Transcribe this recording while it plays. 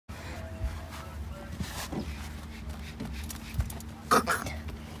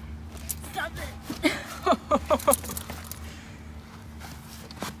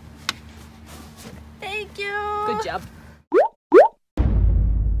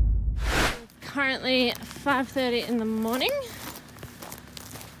currently 5:30 in the morning.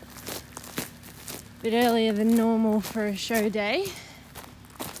 A bit earlier than normal for a show day.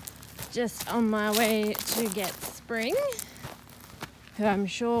 Just on my way to get Spring, who I'm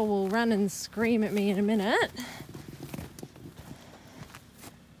sure will run and scream at me in a minute.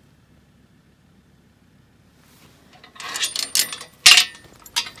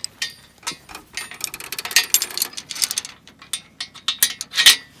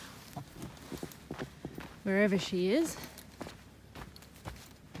 Wherever she is.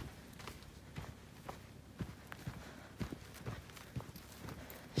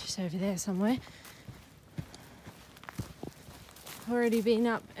 She's over there somewhere. Already been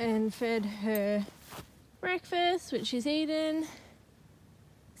up and fed her breakfast, which she's eaten.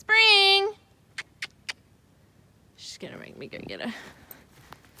 Spring! She's gonna make me go get her.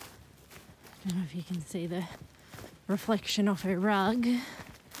 I don't know if you can see the reflection off her rug.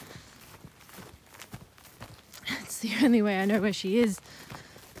 It's the only way I know where she is.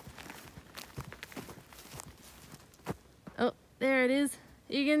 Oh, there it is.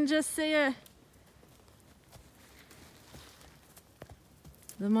 You can just see her.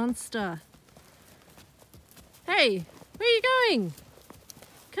 The monster. Hey, where are you going?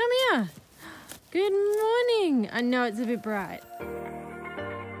 Come here. Good morning. I know it's a bit bright.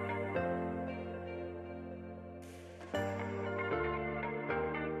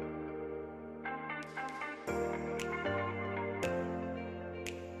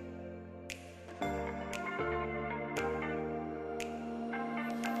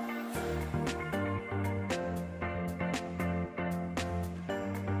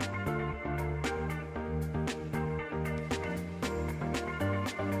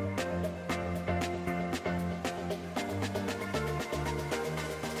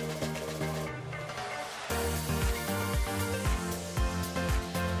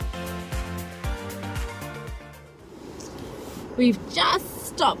 We've just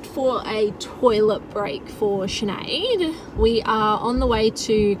stopped for a toilet break for Sinead. We are on the way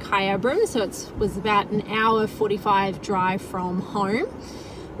to Kyabram, so it was about an hour 45 drive from home.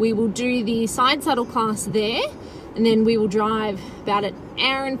 We will do the side saddle class there, and then we will drive about an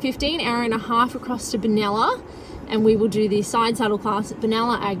hour and 15, hour and a half across to Benalla, and we will do the side saddle class at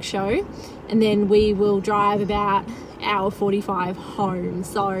Benalla Ag Show, and then we will drive about hour 45 home.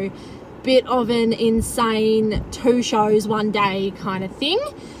 So bit of an insane 2 shows one day kind of thing,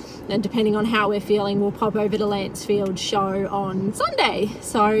 and depending on how we're feeling, we'll pop over to Lancefield show on Sunday.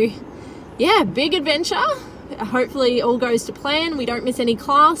 So yeah, big adventure. Hopefully all goes to plan, we don't miss any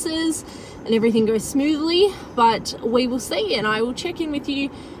classes and everything goes smoothly, but we will see, and I will check in with you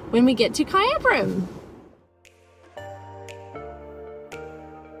when we get to Kyabram.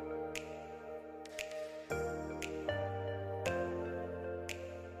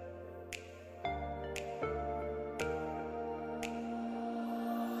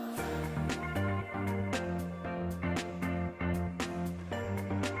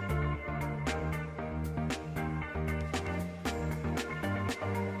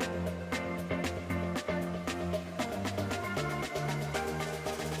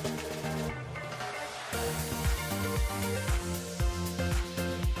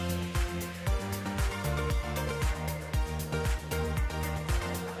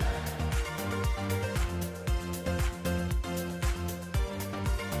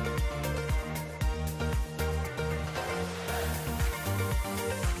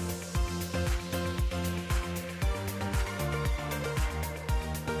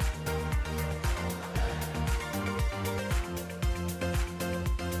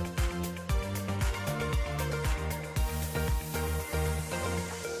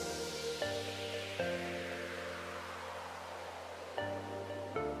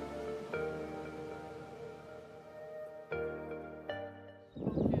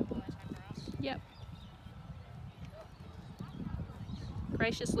 Yep.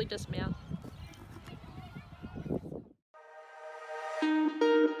 Graciously dismount.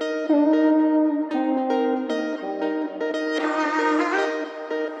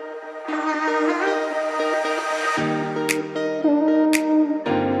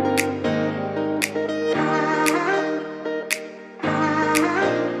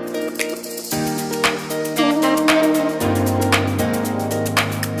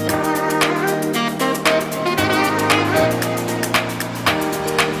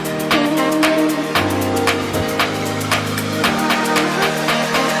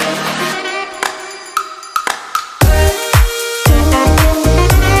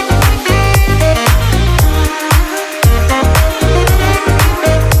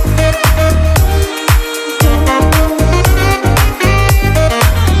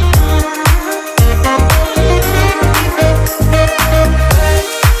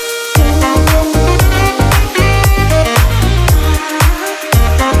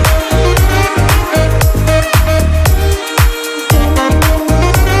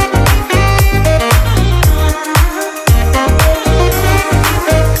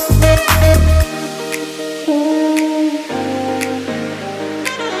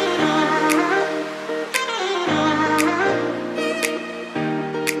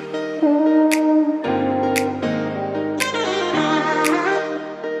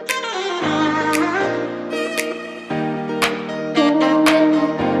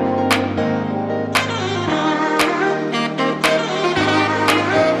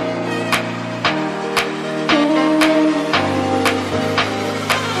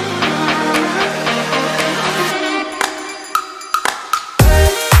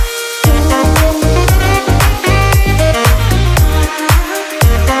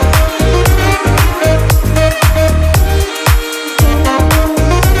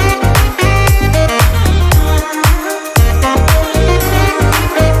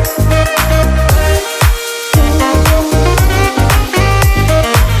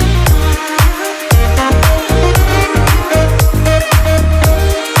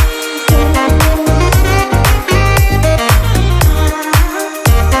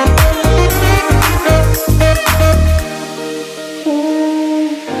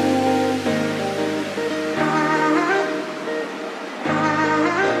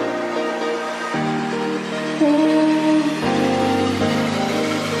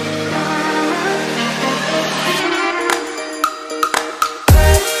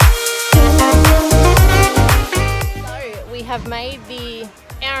 have made the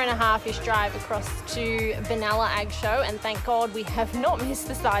hour-and-a-half-ish drive across to Benalla Ag Show, and thank God we have not missed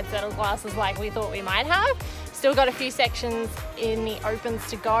the side saddle classes like we thought we might have. Still got a few sections in the opens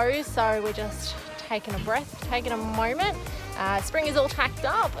to go, so we're just taking a breath, taking a moment. Spring is all tacked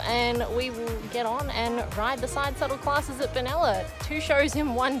up and we will get on and ride the side saddle classes at Benalla. 2 shows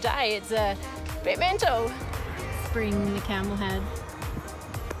in one day, it's a bit mental. Spring the camel head.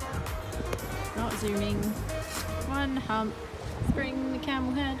 Not zooming. 1 hump. Spring the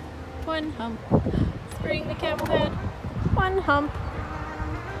camel head. 1 hump. Spring the camel head. 1 hump.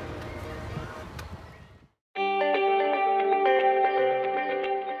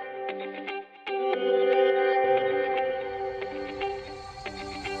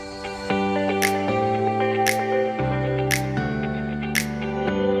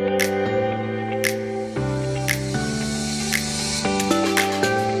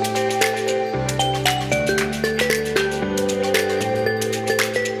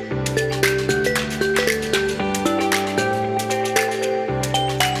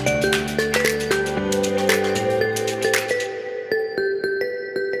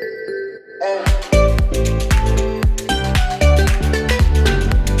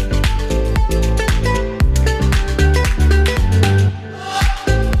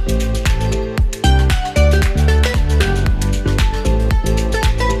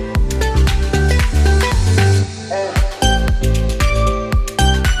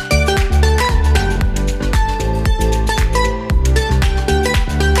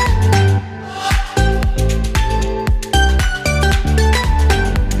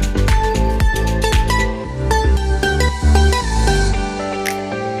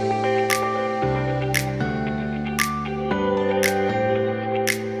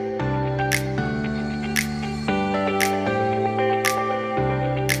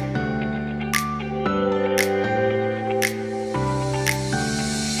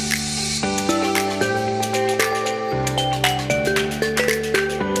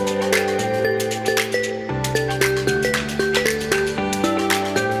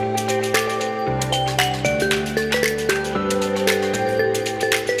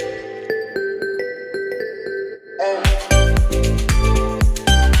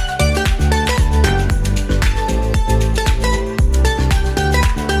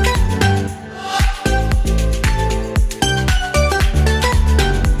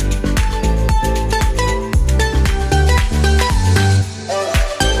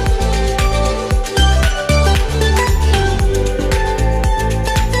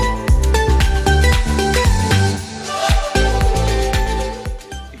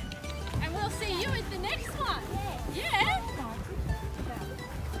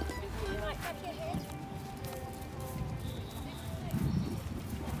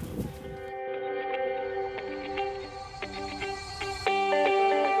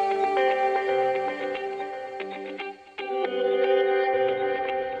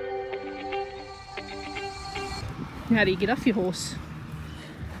 How do you get off your horse?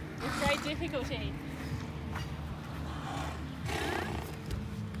 With great difficulty.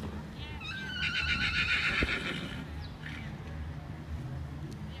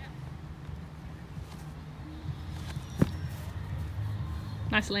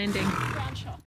 Nice landing. Ground shot.